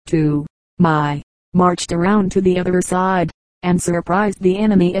2. Marched around to the other side, and surprised the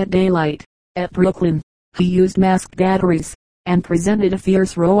enemy at daylight. At Brooklyn, he used masked batteries, and presented a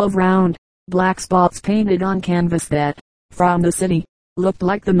fierce row of round, black spots painted on canvas that, from the city, looked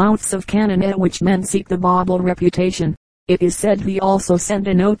like the mouths of cannon at which men seek the bauble reputation. It is said he also sent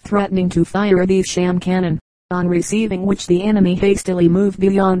a note threatening to fire these sham cannon, on receiving which the enemy hastily moved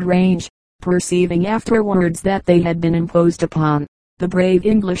beyond range, perceiving afterwards that they had been imposed upon. The brave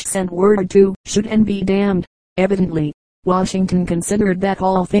English sent word to shoot and be damned. Evidently, Washington considered that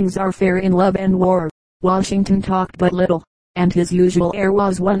all things are fair in love and war. Washington talked but little, and his usual air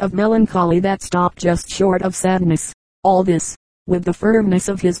was one of melancholy that stopped just short of sadness. All this, with the firmness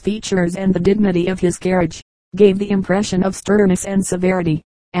of his features and the dignity of his carriage, gave the impression of sternness and severity,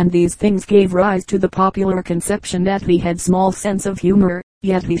 and these things gave rise to the popular conception that he had small sense of humor,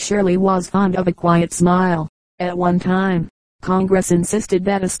 yet he surely was fond of a quiet smile. At one time, Congress insisted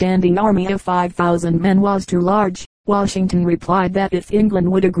that a standing army of 5,000 men was too large. Washington replied that if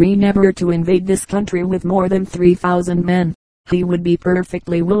England would agree never to invade this country with more than 3,000 men, he would be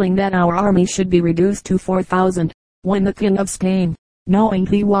perfectly willing that our army should be reduced to 4,000. When the King of Spain, knowing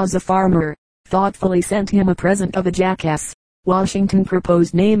he was a farmer, thoughtfully sent him a present of a jackass, Washington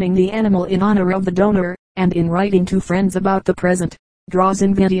proposed naming the animal in honor of the donor, and in writing to friends about the present, draws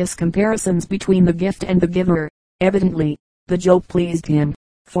invidious comparisons between the gift and the giver. Evidently, the joke pleased him,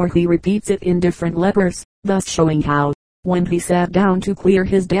 for he repeats it in different letters, thus showing how, when he sat down to clear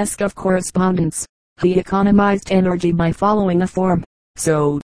his desk of correspondence, he economized energy by following a form.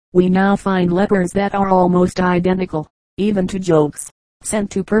 So, we now find letters that are almost identical, even to jokes, sent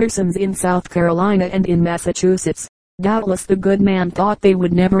to persons in South Carolina and in Massachusetts. Doubtless the good man thought they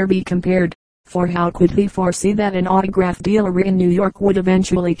would never be compared, for how could he foresee that an autograph dealer in New York would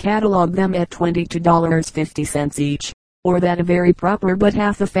eventually catalog them at $22.50 each, or that a very proper but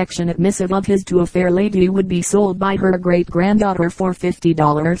half affectionate missive of his to a fair lady would be sold by her great-granddaughter for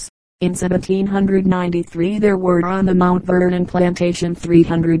 $50. In 1793 there were on the Mount Vernon plantation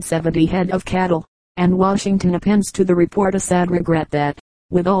 370 head of cattle, and Washington appends to the report a sad regret that,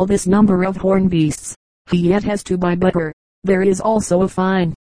 with all this number of horn beasts, he yet has to buy butter. There is also a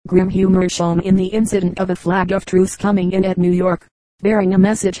fine, grim humor shown in the incident of a flag of truce coming in at New York, bearing a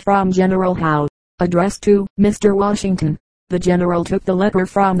message from General Howe, addressed to Mr. Washington. The general took the letter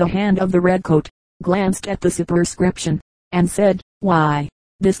from the hand of the redcoat, glanced at the superscription, and said, "Why,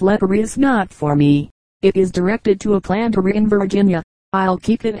 this letter is not for me. It is directed to a planter in Virginia. I'll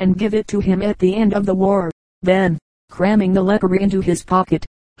keep it and give it to him at the end of the war." Then, cramming the letter into his pocket,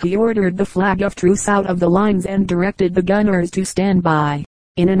 he ordered the flag of truce out of the lines and directed the gunners to stand by.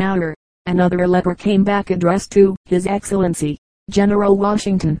 In an hour, another letter came back addressed to His Excellency, General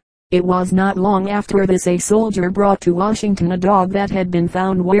Washington. It was not long after this a soldier brought to Washington a dog that had been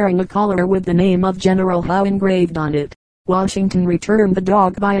found wearing a collar with the name of General Howe engraved on it. Washington returned the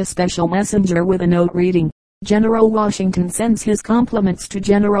dog by a special messenger with a note reading, "General Washington sends his compliments to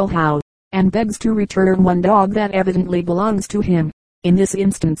General Howe, and begs to return one dog that evidently belongs to him." In this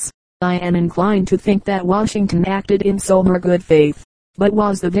instance, I am inclined to think that Washington acted in sober good faith, but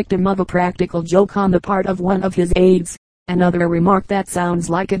was the victim of a practical joke on the part of one of his aides. Another remark that sounds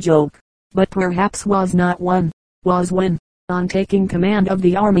like a joke, but perhaps was not one, was when, on taking command of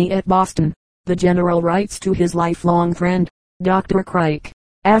the army at Boston, the general writes to his lifelong friend, Dr. Crike,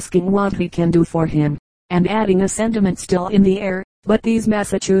 asking what he can do for him, and adding a sentiment still in the air, "But these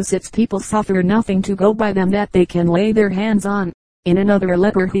Massachusetts people suffer nothing to go by them that they can lay their hands on." In another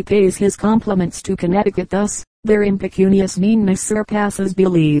letter he pays his compliments to Connecticut thus, "Their impecunious meanness surpasses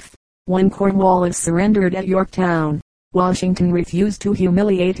belief." When Cornwallis surrendered at Yorktown, Washington refused to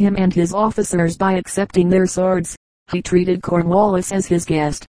humiliate him and his officers by accepting their swords. He treated Cornwallis as his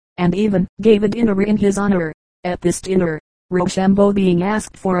guest, and even gave a dinner in his honor. At this dinner, Rochambeau being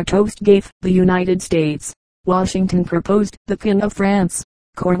asked for a toast gave the United States. Washington proposed the King of France.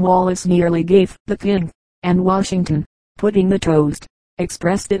 Cornwallis merely gave the King, and Washington, putting the toast,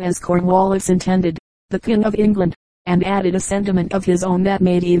 expressed it as Cornwallis intended, the King of England, and added a sentiment of his own that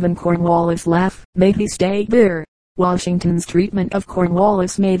made even Cornwallis laugh. May he stay there. Washington's treatment of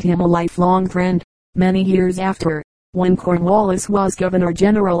Cornwallis made him a lifelong friend. Many years after, when Cornwallis was Governor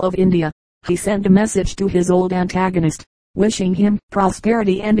General of India, he sent a message to his old antagonist, wishing him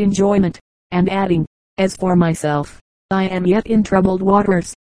prosperity and enjoyment, and adding, "As for myself, I am yet in troubled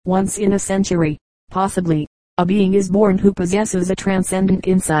waters. Once in a century, possibly, a being is born who possesses a transcendent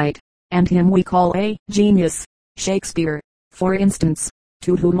insight, and him we call a genius. Shakespeare, for instance,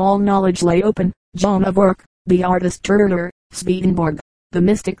 to whom all knowledge lay open, Joan of Arc, the artist Turner, Swedenborg, the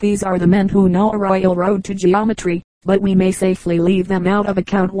mystic, these are the men who know a royal road to geometry, but we may safely leave them out of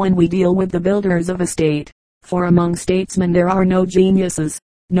account when we deal with the builders of a state. For among statesmen there are no geniuses.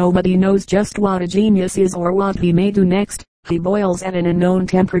 Nobody knows just what a genius is or what he may do next. He boils at an unknown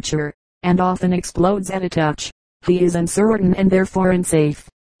temperature, and often explodes at a touch. He is uncertain and therefore unsafe.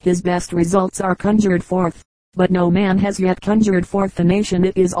 His best results are conjured forth, but no man has yet conjured forth the nation.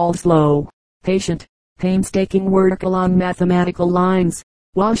 It is all slow, patient, painstaking work along mathematical lines.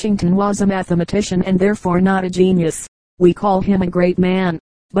 Washington was a mathematician and therefore not a genius. We call him a great man,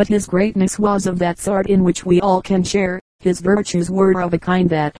 but his greatness was of that sort in which we all can share. His virtues were of a kind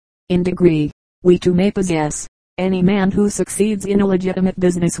that, in degree, we too may possess. Any man who succeeds in a legitimate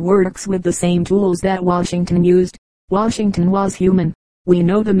business works with the same tools that Washington used. Washington was human. We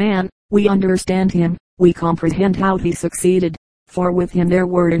know the man, we understand him, we comprehend how he succeeded, for with him there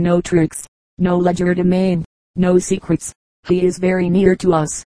were no tricks, no legerdemain, no secrets. He is very near to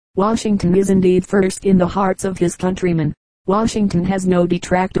us. Washington is indeed first in the hearts of his countrymen. Washington has no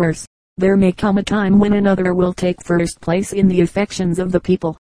detractors. There may come a time when another will take first place in the affections of the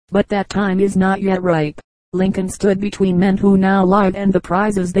people, but that time is not yet ripe. Lincoln stood between men who now live and the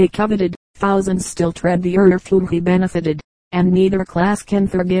prizes they coveted. Thousands still tread the earth whom he benefited, and neither class can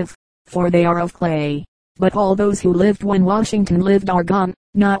forgive, for they are of clay. But all those who lived when Washington lived are gone.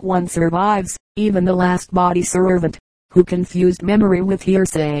 Not one survives. Even the last body servant, who confused memory with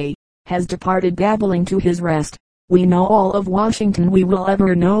hearsay, has departed babbling to his rest. We know all of Washington we will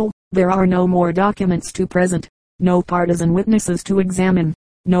ever know. There are no more documents to present, no partisan witnesses to examine,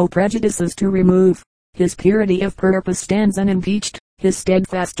 no prejudices to remove. His purity of purpose stands unimpeached. His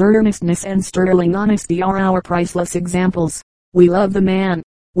steadfast earnestness and sterling honesty are our priceless examples. We love the man.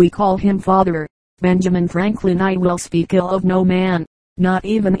 We call him father. Benjamin Franklin. I will speak ill of no man, not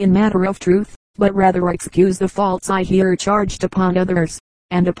even in matter of truth, but rather excuse the faults I hear charged upon others,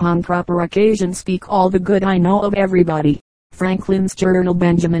 and upon proper occasion speak all the good I know of everybody. Franklin's Journal.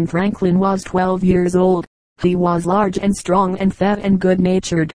 Benjamin Franklin was 12 years old. He was large and strong and fat and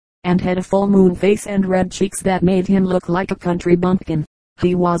good-natured, and had a full moon face and red cheeks that made him look like a country bumpkin.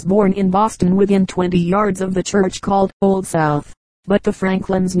 He was born in Boston within 20 yards of the church called Old South, but the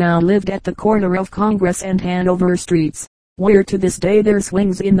Franklins now lived at the corner of Congress and Hanover streets, where to this day there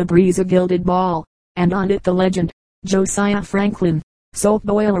swings in the breeze a gilded ball, and on it the legend, Josiah Franklin, soap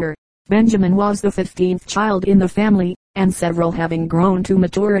boiler. Benjamin was the 15th child in the family, and several having grown to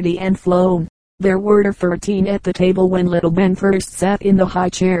maturity and flown, there were 13 at the table when little Ben first sat in the high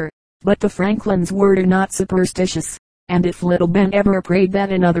chair. But the Franklins were not superstitious, and if little Ben ever prayed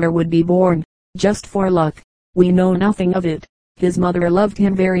that another would be born, just for luck, we know nothing of it. His mother loved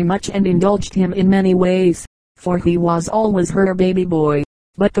him very much and indulged him in many ways, for he was always her baby boy.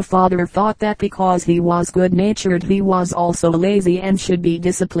 But the father thought that because he was good-natured he was also lazy and should be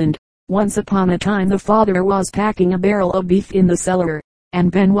disciplined. Once upon a time the father was packing a barrel of beef in the cellar,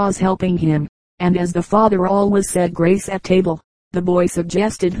 and Ben was helping him, and as the father always said grace at table, the boy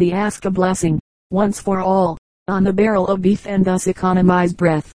suggested he ask a blessing, once for all, on the barrel of beef and thus economize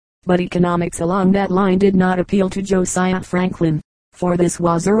breath. But economics along that line did not appeal to Josiah Franklin, for this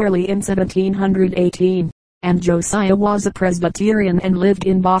was early in 1718, and Josiah was a Presbyterian and lived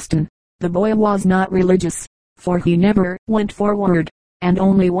in Boston. The boy was not religious, for he never went forward, and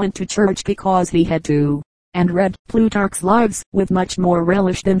only went to church because he had to, and read Plutarch's Lives with much more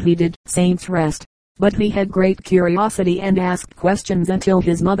relish than he did Saints' Rest. But he had great curiosity and asked questions until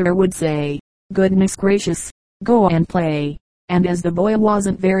his mother would say, "Goodness gracious, go and play." And as the boy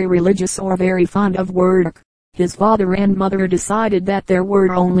wasn't very religious or very fond of work, his father and mother decided that there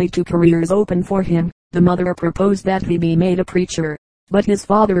were only two careers open for him. The mother proposed that he be made a preacher, but his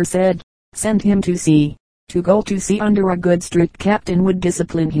father said, "Send him to sea." To go to sea under a good strict captain would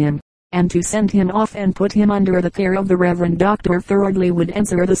discipline him, and to send him off and put him under the care of the Reverend Dr. Thirdly would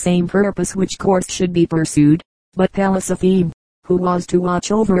answer the same purpose, which course should be pursued. But Pallas Athene, who was to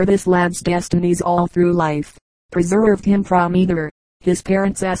watch over this lad's destinies all through life, preserved him from either. His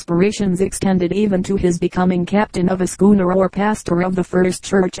parents' aspirations extended even to his becoming captain of a schooner or pastor of the First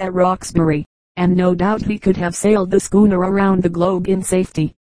Church at Roxbury, and no doubt he could have sailed the schooner around the globe in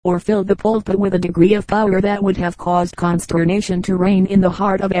safety, or filled the pulpit with a degree of power that would have caused consternation to reign in the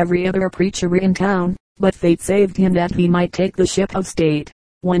heart of every other preacher in town. But fate saved him that he might take the ship of state,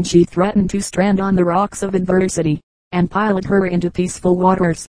 when she threatened to strand on the rocks of adversity, and pilot her into peaceful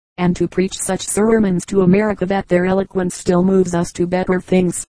waters, and to preach such sermons to America that their eloquence still moves us to better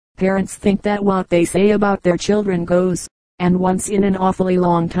things. Parents think that what they say about their children goes, and once in an awfully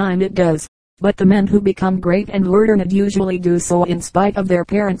long time it does. But the men who become great and learned usually do so in spite of their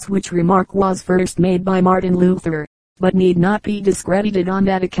parents, which remark was first made by Martin Luther, but need not be discredited on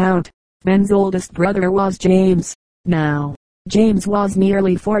that account. Ben's oldest brother was James, Now, James was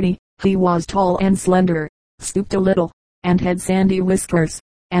nearly 40. He was tall and slender, stooped a little, and had sandy whiskers,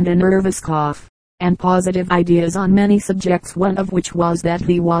 and a nervous cough, and positive ideas on many subjects, one of which was that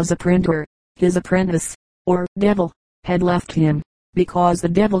he was a printer. His apprentice, or devil, had left him, because the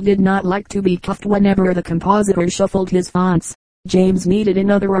devil did not like to be cuffed whenever the compositor shuffled his fonts. James needed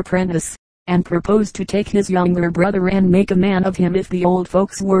another apprentice, and proposed to take his younger brother and make a man of him if the old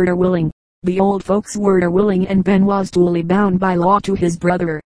folks were willing. The old folks were willing, and Ben was duly bound by law to his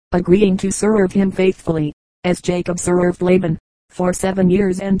brother, agreeing to serve him faithfully, as Jacob served Laban, for 7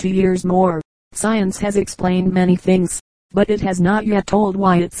 years and 2 years more. Science has explained many things, but it has not yet told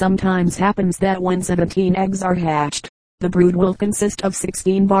why it sometimes happens that when 17 eggs are hatched, the brood will consist of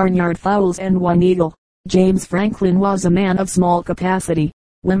 16 barnyard fowls and 1 eagle. James Franklin was a man of small capacity,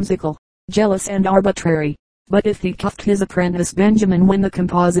 whimsical, jealous and arbitrary, but if he cuffed his apprentice Benjamin when the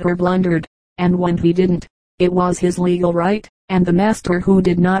compositor blundered, and when he didn't, it was his legal right, and the master who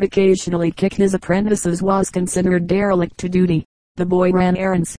did not occasionally kick his apprentices was considered derelict to duty. The boy ran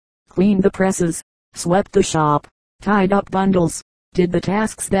errands, cleaned the presses, swept the shop, tied up bundles, did the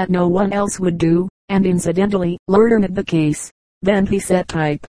tasks that no one else would do, and incidentally learned the case. Then he set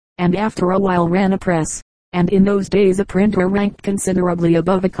type, and after a while ran a press, and in those days a printer ranked considerably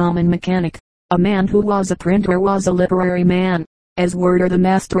above a common mechanic. A man who was a printer was a literary man, as were the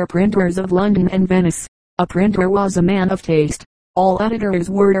master printers of London and Venice. A printer was a man of taste. All editors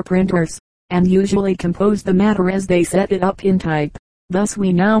were printers, and usually composed the matter as they set it up in type. Thus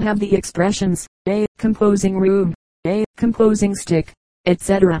we now have the expressions, a composing room, a composing stick,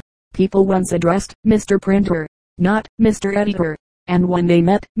 etc. People once addressed Mr. Printer, not Mr. Editor, and when they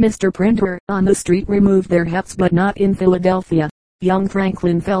met Mr. Printer on the street removed their hats, but not in Philadelphia. Young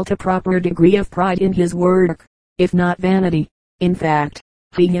Franklin felt a proper degree of pride in his work, if not vanity. In fact,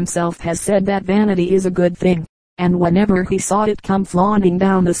 he himself has said that vanity is a good thing, and whenever he saw it come flaunting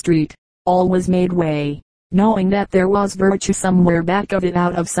down the street, always made way, knowing that there was virtue somewhere back of it,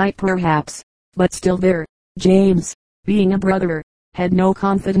 out of sight perhaps, but still there. James, being a brother, had no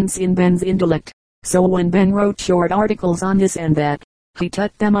confidence in Ben's intellect, so when Ben wrote short articles on this and that, he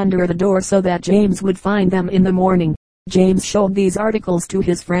tucked them under the door so that James would find them in the morning. James showed these articles to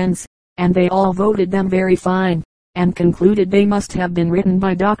his friends, and they all voted them very fine, and concluded they must have been written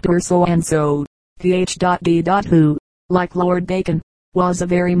by Dr. So-and-so. Th.D. who, like Lord Bacon, was a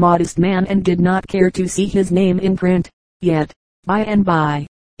very modest man and did not care to see his name in print. Yet, by and by,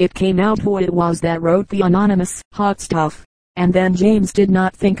 it came out who it was that wrote the anonymous hot stuff, and then James did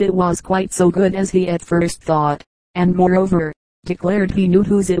not think it was quite so good as he at first thought, and moreover, declared he knew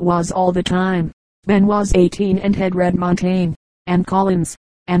whose it was all the time. Ben was 18 and had read Montaigne, and Collins,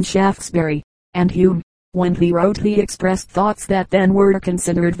 and Shaftesbury, and Hume. When he wrote he expressed thoughts that then were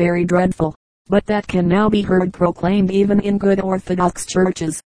considered very dreadful, but that can now be heard proclaimed even in good orthodox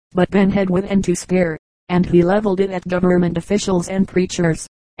churches. But Ben had wit and to spare, and he leveled it at government officials and preachers,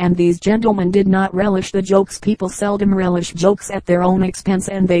 and these gentlemen did not relish the jokes. People seldom relish jokes at their own expense,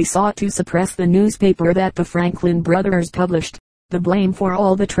 and they sought to suppress the newspaper that the Franklin brothers published. The blame for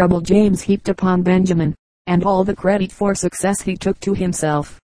all the trouble James heaped upon Benjamin, and all the credit for success he took to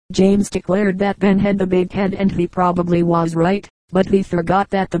himself. James declared that Ben had the big head, and he probably was right, but he forgot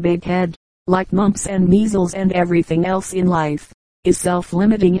that the big head, like mumps and measles and everything else in life, is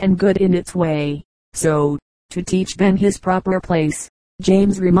self-limiting and good in its way. So, to teach Ben his proper place,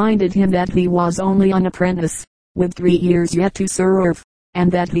 James reminded him that he was only an apprentice, with 3 years yet to serve,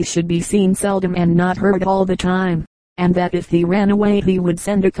 and that he should be seen seldom and not heard all the time, and that if he ran away he would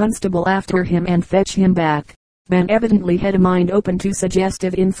send a constable after him and fetch him back. Ben evidently had a mind open to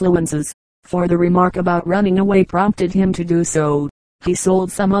suggestive influences, for the remark about running away prompted him to do so. He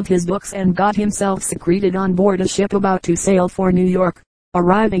sold some of his books and got himself secreted on board a ship about to sail for New York.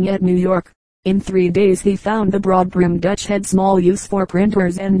 Arriving at New York, in 3 days he found the broad-brimmed Dutch had small use for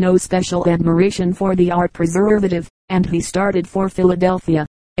printers and no special admiration for the art preservative, and he started for Philadelphia.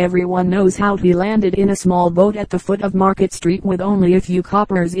 Everyone knows how he landed in a small boat at the foot of Market Street with only a few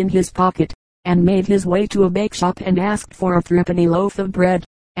coppers in his pocket, and made his way to a bake shop and asked for a threepenny loaf of bread,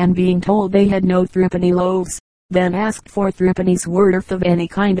 and being told they had no threepenny loaves, then asked for threepenny's worth of any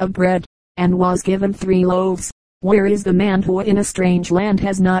kind of bread, and was given 3 loaves. Where is the man who in a strange land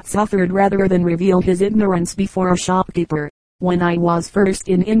has not suffered rather than reveal his ignorance before a shopkeeper? When I was first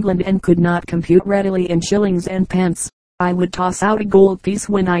in England and could not compute readily in shillings and pence, I would toss out a gold piece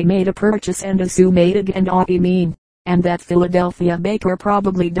when I made a purchase and assume aided and ought mean, and that Philadelphia baker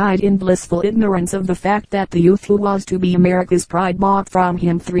probably died in blissful ignorance of the fact that the youth who was to be America's pride bought from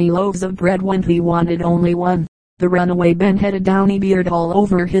him 3 loaves of bread when he wanted only 1. The runaway Ben had a downy beard all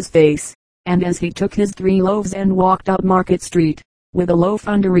over his face, and as he took his 3 loaves and walked out Market Street, with a loaf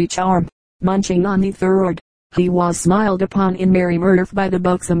under each arm, munching on the third, he was smiled upon in merry mirth by the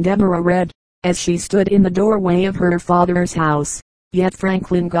buxom Deborah Red, as she stood in the doorway of her father's house. Yet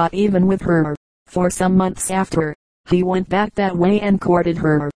Franklin got even with her, for some months after, he went back that way and courted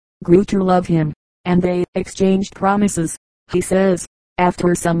her, grew to love him, and they exchanged promises. He says,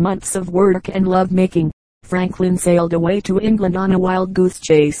 after some months of work and love making, Franklin sailed away to England on a wild goose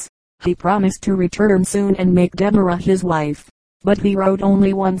chase. He promised to return soon and make Deborah his wife, but he wrote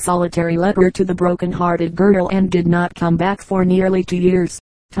only one solitary letter to the broken-hearted girl and did not come back for nearly 2 years.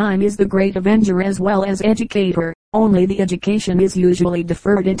 Time is the great avenger as well as educator, only the education is usually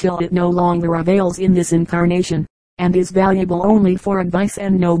deferred until it no longer avails in this incarnation, and is valuable only for advice,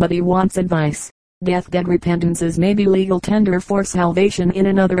 and nobody wants advice. Deathbed repentances may be legal tender for salvation in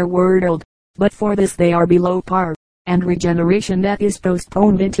another world, but for this they are below par, and regeneration that is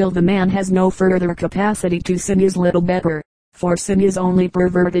postponed until the man has no further capacity to sin is little better, for sin is only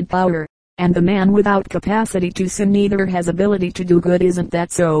perverted power, and the man without capacity to sin neither has ability to do good. Isn't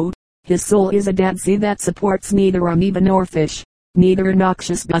that so? His soul is a dead sea that supports neither amoeba nor fish, neither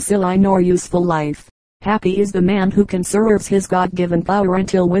noxious bacilli nor useful life. Happy is the man who conserves his God-given power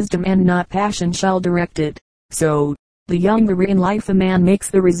until wisdom and not passion shall direct it. So, the younger in life a man makes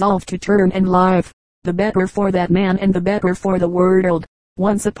the resolve to turn and live, the better for that man and the better for the world.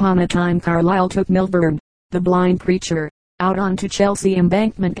 Once upon a time Carlyle took Milburn, the blind preacher, out onto Chelsea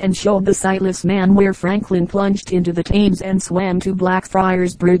Embankment and showed the sightless man where Franklin plunged into the Thames and swam to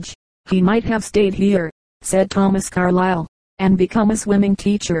Blackfriars Bridge. He might have stayed here, said Thomas Carlyle, and become a swimming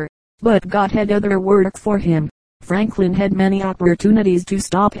teacher, but God had other work for him. Franklin had many opportunities to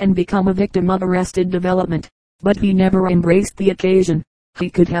stop and become a victim of arrested development, but he never embraced the occasion. He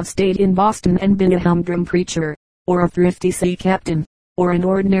could have stayed in Boston and been a humdrum preacher, or a thrifty sea captain, or an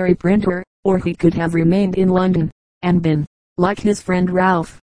ordinary printer, or he could have remained in London, and been, like his friend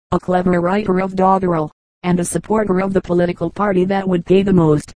Ralph, a clever writer of doggerel, and a supporter of the political party that would pay the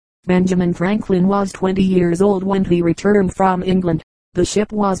most. Benjamin Franklin was 20 years old when he returned from England. The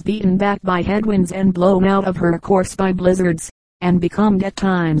ship was beaten back by headwinds and blown out of her course by blizzards, and becalmed at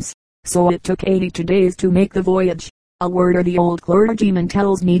times, so it took 82 days to make the voyage. A worthy old clergyman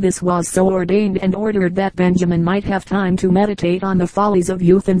tells me this was so ordained and ordered that Benjamin might have time to meditate on the follies of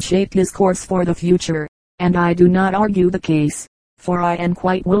youth and shape his course for the future. And I do not argue the case, for I am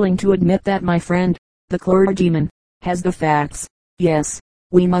quite willing to admit that my friend, the clergyman, has the facts. Yes,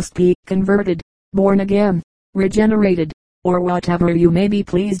 we must be converted, born again, regenerated, or whatever you may be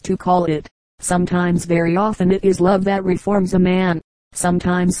pleased to call it. Sometimes, very often, it is love that reforms a man,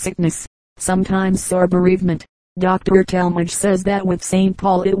 sometimes sickness, sometimes sore bereavement. Dr. Talmage says that with St.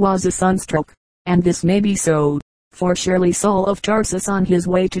 Paul it was a sunstroke, and this may be so, for surely Saul of Tarsus on his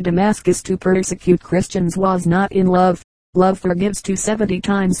way to Damascus to persecute Christians was not in love. Love forgives to 70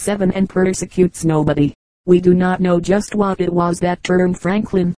 times 7 and persecutes nobody. We do not know just what it was that turned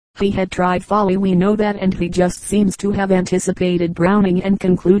Franklin. He had tried folly, we know that, and he just seems to have anticipated Browning and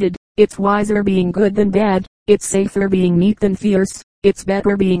concluded, it's wiser being good than bad, it's safer being meek than fierce, it's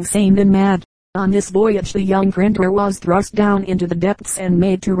better being sane than mad. On this voyage the young printer was thrust down into the depths and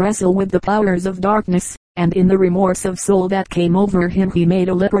made to wrestle with the powers of darkness, and in the remorse of soul that came over him he made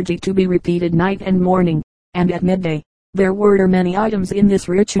a liturgy to be repeated night and morning, and at midday. There were many items in this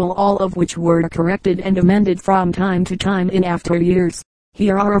ritual, all of which were corrected and amended from time to time in after years.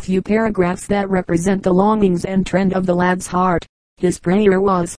 Here are a few paragraphs that represent the longings and trend of the lad's heart. His prayer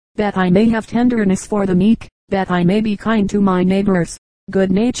was, that I may have tenderness for the meek, that I may be kind to my neighbors,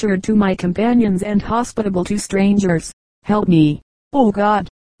 good-natured to my companions and hospitable to strangers. Help me, O God,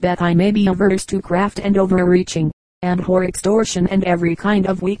 that I may be averse to craft and overreaching, and whore extortion and every kind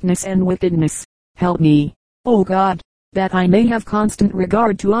of weakness and wickedness. Help me, O God, that I may have constant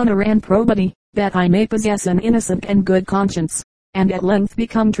regard to honor and probity, that I may possess an innocent and good conscience, and at length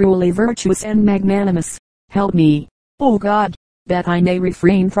become truly virtuous and magnanimous. Help me, O God, that I may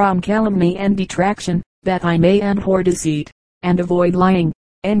refrain from calumny and detraction, that I may abhor deceit, and avoid lying,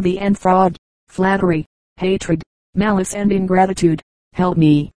 envy and fraud, flattery, hatred, malice and ingratitude. Help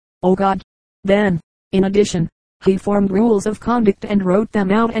me, O God. Then, in addition, he formed rules of conduct and wrote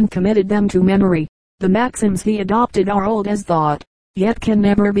them out and committed them to memory. The maxims he adopted are old as thought, yet can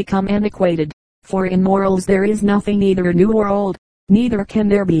never become antiquated, for in morals there is nothing either new or old, neither can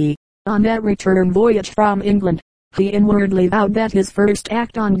there be. On that return voyage from England, he inwardly vowed that his first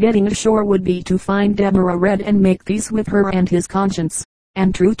act on getting ashore would be to find Deborah Red and make peace with her and his conscience,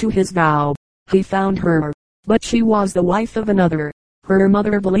 and true to his vow, he found her, but she was the wife of another. Her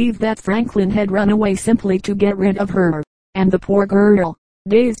mother believed that Franklin had run away simply to get rid of her, and the poor girl,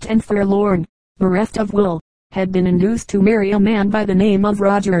 dazed and forlorn, bereft of will, had been induced to marry a man by the name of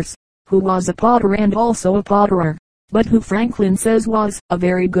Rogers, who was a potter and also a potterer, but who Franklin says was a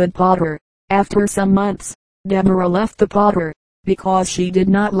very good potter. After some months, Deborah left the potter, because she did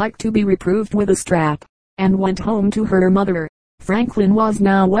not like to be reproved with a strap, and went home to her mother. Franklin was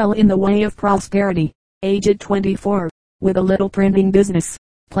now well in the way of prosperity, aged 24, with a little printing business,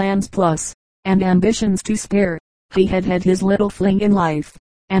 plans plus, and ambitions to spare. He had had his little fling in life,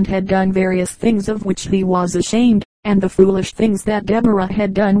 and had done various things of which he was ashamed, and the foolish things that Deborah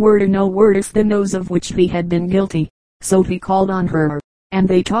had done were no worse than those of which he had been guilty. So he called on her, and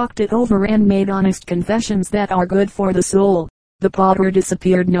they talked it over and made honest confessions that are good for the soul. The potter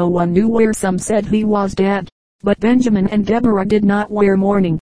disappeared, no one knew where. Some said he was dead, but Benjamin and Deborah did not wear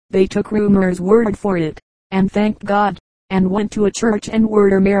mourning. They took rumor's word for it, and thanked God, and went to a church and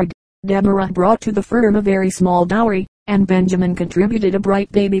were married. Deborah brought to the firm a very small dowry, and Benjamin contributed a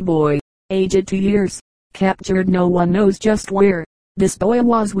bright baby boy, aged 2 years, captured no one knows just where. This boy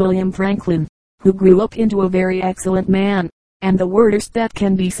was William Franklin, who grew up into a very excellent man, and the worst that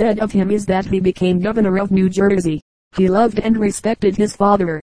can be said of him is that he became governor of New Jersey. He loved and respected his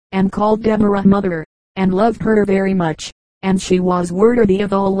father, and called Deborah mother, and loved her very much, and she was worthy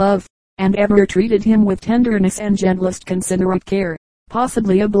of all love, and ever treated him with tenderness and gentlest considerate care.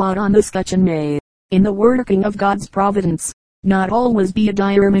 Possibly a blot on the scutcheon may, in the working of God's providence, not always be a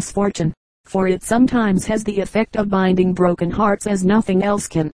dire misfortune, for it sometimes has the effect of binding broken hearts as nothing else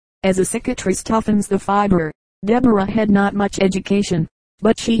can. As a cicatrice toughens the fiber, Deborah had not much education,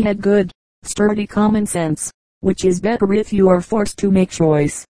 but she had good, sturdy common sense, which is better if you are forced to make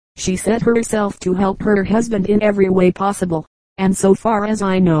choice. She set herself to help her husband in every way possible, and so far as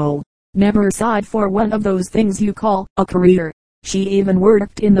I know, never sighed for one of those things you call a career. She even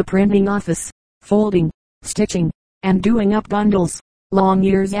worked in the printing office, folding, stitching, and doing up bundles. Long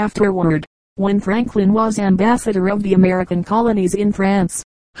years afterward, when Franklin was ambassador of the American colonies in France,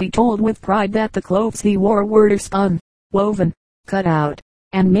 he told with pride that the clothes he wore were spun, woven, cut out,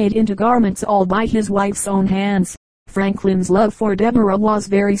 and made into garments all by his wife's own hands. Franklin's love for Deborah was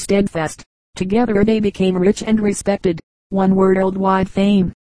very steadfast. Together they became rich and respected, won worldwide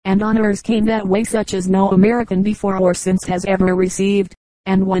fame, and honors came that way such as no American before or since has ever received.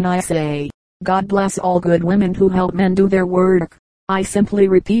 And when I say, God bless all good women who help men do their work, I simply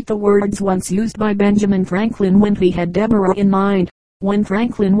repeat the words once used by Benjamin Franklin when he had Deborah in mind. When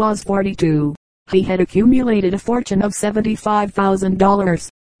Franklin was 42, he had accumulated a fortune of $75,000.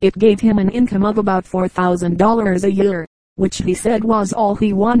 It gave him an income of about $4,000 a year, which he said was all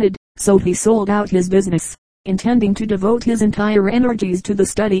he wanted, so he sold out his business, intending to devote his entire energies to the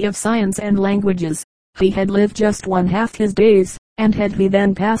study of science and languages. He had lived just one half his days, and had he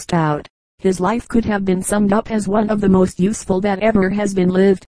then passed out, his life could have been summed up as one of the most useful that ever has been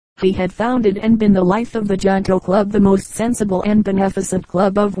lived. He had founded and been the life of the Junto Club, the most sensible and beneficent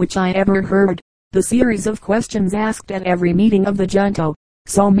club of which I ever heard. The series of questions asked at every meeting of the Junto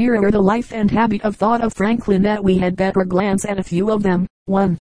so mirror the life and habit of thought of Franklin that we had better glance at a few of them.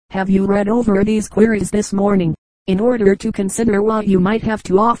 1. Have you read over these queries this morning, in order to consider what you might have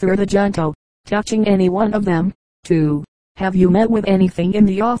to offer the Junto, touching any one of them? 2. Have you met with anything in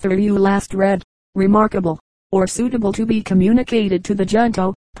the author you last read, remarkable, or suitable to be communicated to the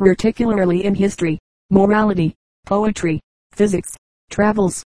Junto, particularly in history, morality, poetry, physics,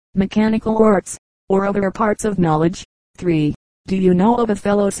 travels, mechanical arts, or other parts of knowledge? 3. Do you know of a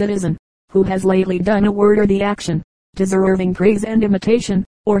fellow citizen, who has lately done a worthy action, deserving praise and imitation,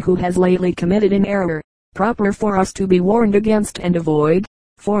 or who has lately committed an error, proper for us to be warned against and avoid?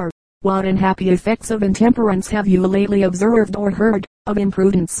 4. What unhappy effects of intemperance have you lately observed or heard, of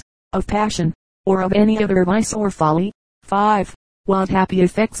imprudence, of passion, or of any other vice or folly? 5. What happy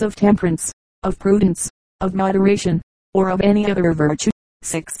effects of temperance, of prudence, of moderation, or of any other virtue?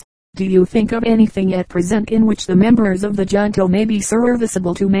 6. Do you think of anything at present in which the members of the Junto may be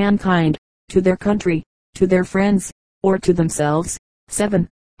serviceable to mankind, to their country, to their friends, or to themselves? 7.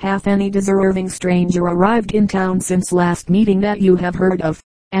 Hath any deserving stranger arrived in town since last meeting that you have heard of?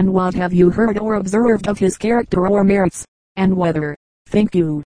 And what have you heard or observed of his character or merits? And whether, think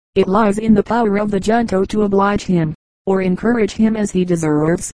you, it lies in the power of the Junto to oblige him, or encourage him as he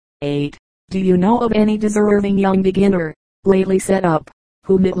deserves? 8. Do you know of any deserving young beginner, lately set up,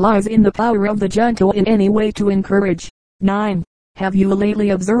 whom it lies in the power of the Junto in any way to encourage? 9. Have you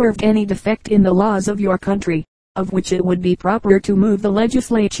lately observed any defect in the laws of your country, of which it would be proper to move the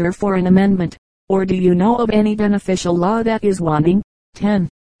legislature for an amendment? Or do you know of any beneficial law that is wanting? 10.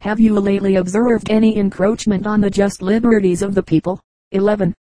 Have you lately observed any encroachment on the just liberties of the people?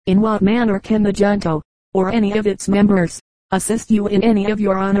 11. In what manner can the Junto, or any of its members, assist you in any of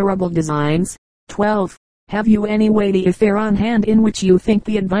your honorable designs? 12. Have you any weighty affair on hand in which you think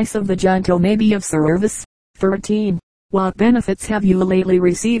the advice of the junto may be of service? 13. What benefits have you lately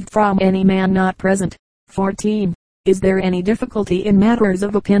received from any man not present? 14. Is there any difficulty in matters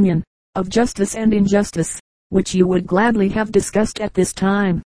of opinion, of justice and injustice, which you would gladly have discussed at this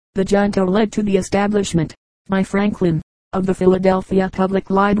time? The junto led to the establishment, by Franklin, of the Philadelphia Public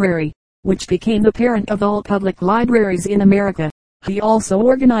Library, which became the parent of all public libraries in America. He also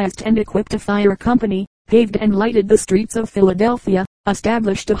organized and equipped a fire company, paved and lighted the streets of Philadelphia,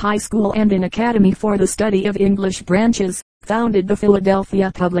 established a high school and an academy for the study of English branches, founded the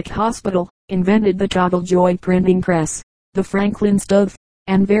Philadelphia Public Hospital, invented the toggle joint printing press, the Franklin stove,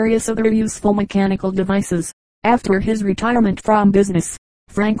 and various other useful mechanical devices. After his retirement from business,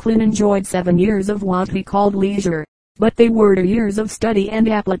 Franklin enjoyed 7 years of what he called leisure, but they were years of study and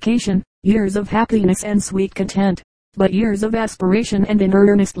application, years of happiness and sweet content, but years of aspiration and an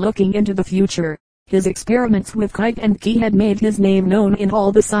earnest looking into the future. His experiments with kite and key had made his name known in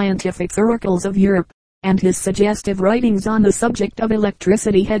all the scientific circles of Europe, and his suggestive writings on the subject of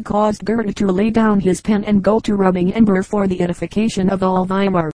electricity had caused Goethe to lay down his pen and go to rubbing ember for the edification of all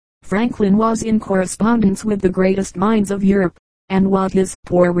Weimar. Franklin was in correspondence with the greatest minds of Europe, and what his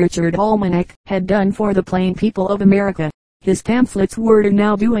Poor Richard Almanac had done for the plain people of America, his pamphlets were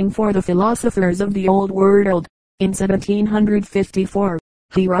now doing for the philosophers of the Old World. In 1754,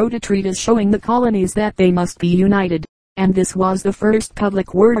 he wrote a treatise showing the colonies that they must be united, and this was the first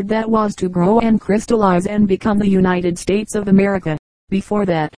public word that was to grow and crystallize and become the United States of America. Before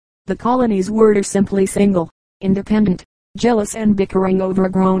that, the colonies were simply single, independent, jealous and bickering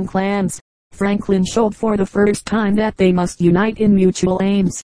overgrown clans. Franklin showed for the first time that they must unite in mutual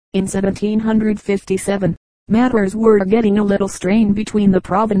aims. In 1757, matters were getting a little strained between the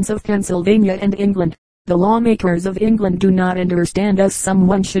province of Pennsylvania and England. The lawmakers of England do not understand us.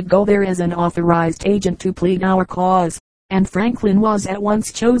 Someone should go there as an authorized agent to plead our cause, and Franklin was at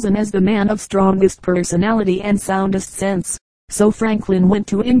once chosen as the man of strongest personality and soundest sense. So Franklin went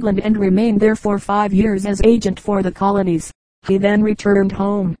to England and remained there for 5 years as agent for the colonies. He then returned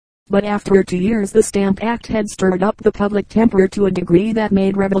home, but after 2 years the Stamp Act had stirred up the public temper to a degree that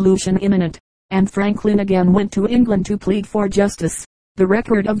made revolution imminent, and Franklin again went to England to plead for justice. The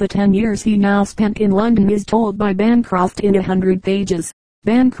record of the 10 years he now spent in London is told by Bancroft in 100 pages.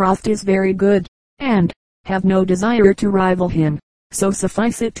 Bancroft is very good, and have no desire to rival him. So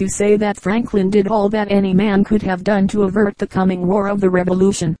suffice it to say that Franklin did all that any man could have done to avert the coming war of the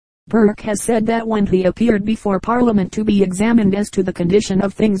Revolution. Burke has said that when he appeared before Parliament to be examined as to the condition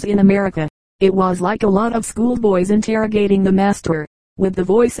of things in America, it was like a lot of schoolboys interrogating the master, with the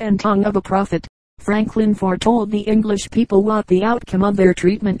voice and tongue of a prophet. Franklin foretold the English people what the outcome of their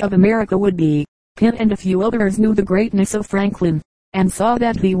treatment of America would be. Pitt and a few others knew the greatness of Franklin, and saw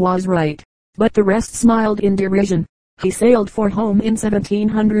that he was right, but the rest smiled in derision. He sailed for home in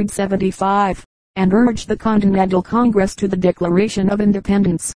 1775, and urged the Continental Congress to the Declaration of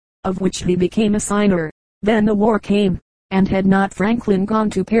Independence, of which he became a signer. Then the war came, and had not Franklin gone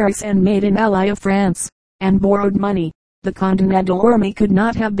to Paris and made an ally of France, and borrowed money, the Continental Army could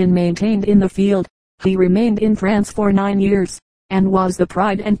not have been maintained in the field. He remained in France for 9 years, and was the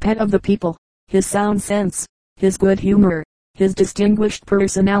pride and pet of the people. His sound sense, his good humor, his distinguished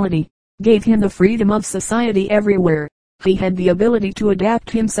personality, gave him the freedom of society everywhere. He had the ability to adapt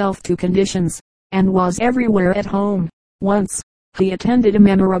himself to conditions, and was everywhere at home. Once, he attended a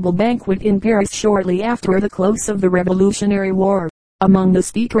memorable banquet in Paris shortly after the close of the Revolutionary War. Among the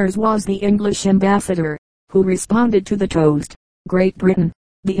speakers was the English ambassador, who responded to the toast, Great Britain.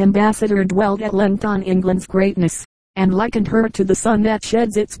 The ambassador dwelt at length on England's greatness, and likened her to the sun that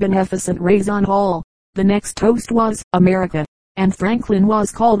sheds its beneficent rays on all. The next toast was America, and Franklin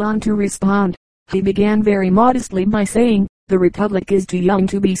was called on to respond. He began very modestly by saying, the Republic is too young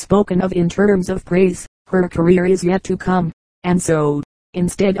to be spoken of in terms of praise. Her career is yet to come, and so,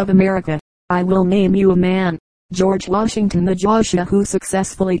 instead of America, I will name you a man, George Washington the Joshua, who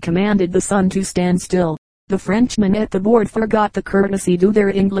successfully commanded the sun to stand still. The Frenchmen at the board forgot the courtesy due their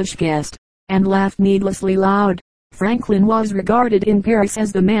English guest, and laughed needlessly loud. Franklin was regarded in Paris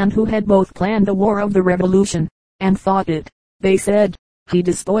as the man who had both planned the war of the Revolution, and fought it. They said, he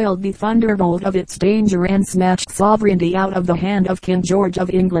despoiled the thunderbolt of its danger and snatched sovereignty out of the hand of King George of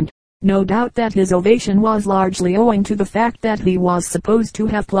England. No doubt that his ovation was largely owing to the fact that he was supposed to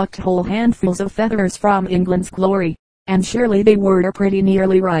have plucked whole handfuls of feathers from England's glory, and surely they were pretty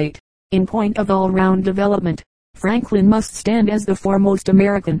nearly right. In point of all-round development, Franklin must stand as the foremost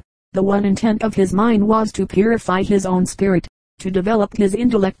American. The one intent of his mind was to purify his own spirit, to develop his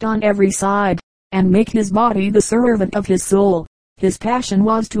intellect on every side, and make his body the servant of his soul. His passion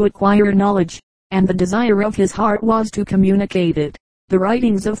was to acquire knowledge, and the desire of his heart was to communicate it. The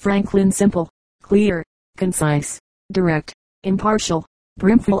writings of Franklin simple, clear, concise, direct, impartial,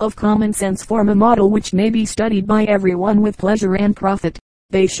 brimful of common sense form a model which may be studied by everyone with pleasure and profit.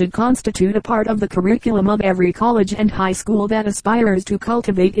 They should constitute a part of the curriculum of every college and high school that aspires to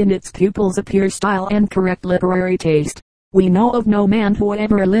cultivate in its pupils a pure style and correct literary taste. We know of no man who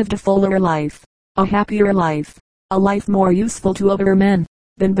ever lived a fuller life, a happier life, a life more useful to other men,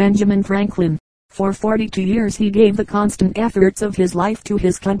 than Benjamin Franklin. For 42 years he gave the constant efforts of his life to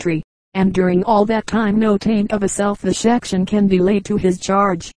his country, and during all that time no taint of a selfish action can be laid to his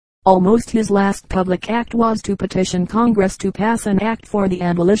charge. Almost his last public act was to petition Congress to pass an act for the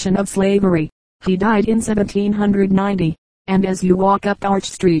abolition of slavery. He died in 1790, and as you walk up Arch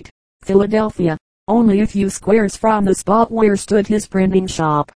Street, Philadelphia, only a few squares from the spot where stood his printing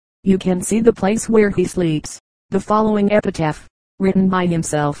shop, you can see the place where he sleeps. The following epitaph, written by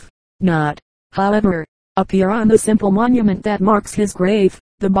himself, not, however, appear on the simple monument that marks his grave.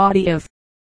 The body of